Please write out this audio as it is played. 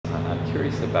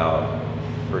curious about,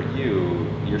 for you,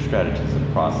 your strategies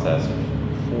and process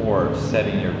for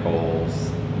setting your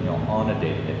goals, on a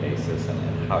day-to-day basis,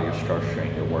 and how you're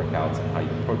structuring your workouts and how you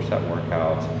approach that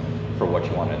workout for what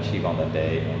you want to achieve on the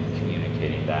day, and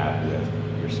communicating that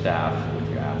with your staff, with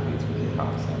your athletes, with your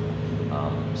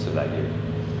coxswain, so that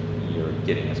you're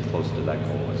getting as close to that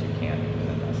goal as you can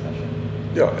within that session.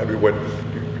 Yeah, I mean, what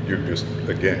you just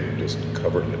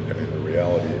covered it. I mean, the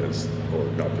reality is, or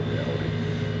not the reality,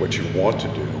 what you want to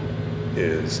do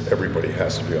is everybody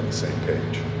has to be on the same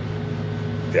page.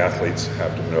 The athletes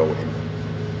have to know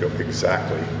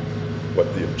exactly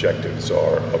what the objectives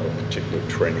are of a particular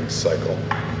training cycle.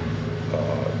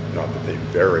 Not that they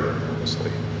vary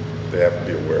enormously. They have to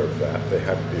be aware of that. They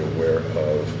have to be aware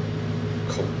of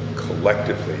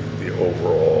collectively the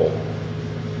overall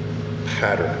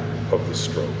pattern of the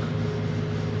stroke.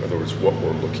 In other words, what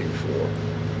we're looking for.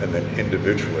 And then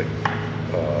individually,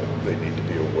 they need to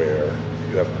be aware.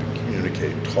 You have to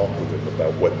communicate, talk with them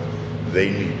about what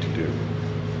they need to do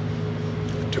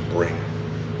to bring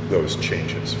those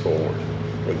changes forward,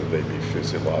 whether they be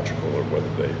physiological or whether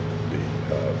they be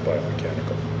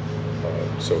biomechanical.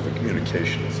 So the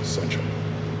communication is essential.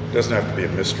 It doesn't have to be a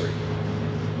mystery.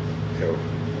 You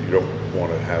don't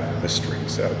want to have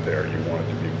mysteries out there. You want it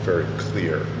to be very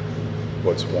clear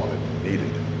what's wanted and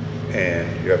needed.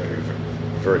 And you have to be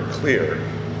very clear,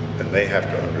 and they have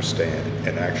to understand,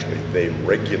 and actually they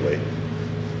regulate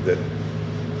that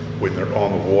when they're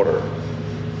on the water,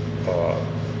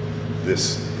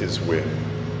 this is when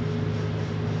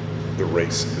the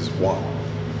race is won.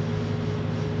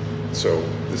 So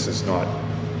this is not,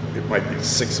 it might be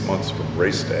 6 months from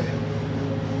race day,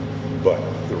 but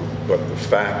the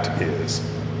fact is,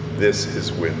 this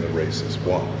is when the race is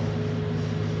won.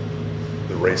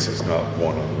 The race is not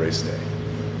won on race day.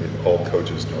 I mean, all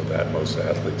coaches know that, most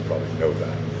athletes probably know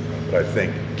that. But I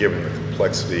think given the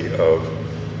complexity of,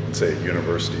 say, a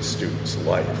university student's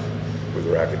life, with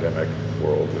their academic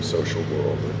world, their social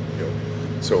world,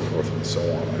 and so forth and so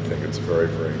on, I think it's very,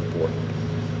 very important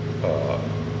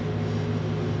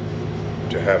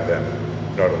to have them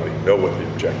not only know what the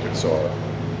objectives are,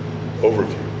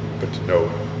 overview, but to know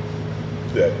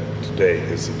that today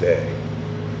is the day,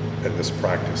 and this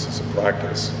practice is a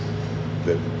practice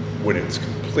that when it's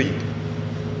complete,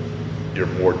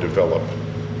 you're more developed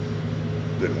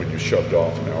than when you shoved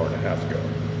off an hour and a half ago.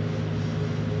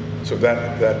 So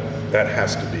that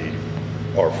has to be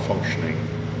our functioning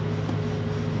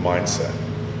mindset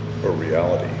or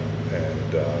reality,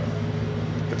 and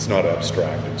it's not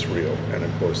abstract, it's real. And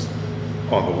of course,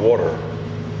 on the water,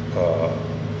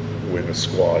 when a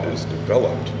squad is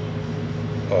developed,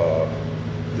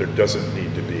 there doesn't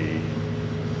need to be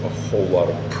a whole lot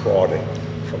of prodding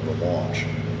from the launch.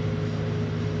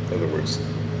 In other words,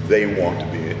 they want to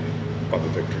be on the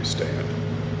victory stand.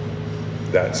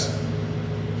 That's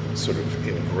sort of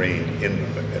ingrained in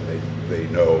them, and they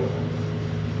know,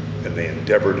 and they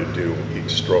endeavor to do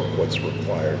each stroke what's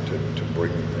required to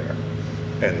bring them there.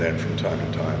 And then from time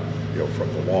to time, from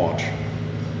the launch,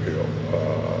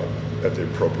 at the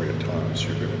appropriate times,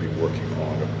 you're going to be working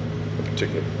on a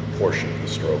particular portion of the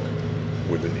stroke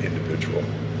with an individual,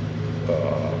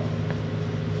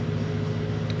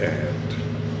 and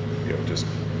just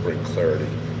bring clarity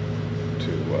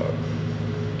to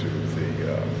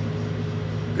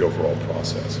the overall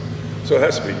process. So it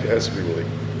has to be really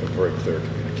a very clear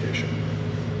communication,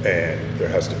 and there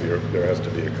has to be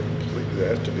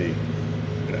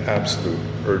an absolute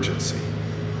urgency,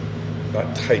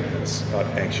 not tightness, not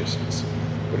anxiousness,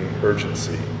 but an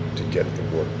urgency to get the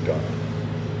work done.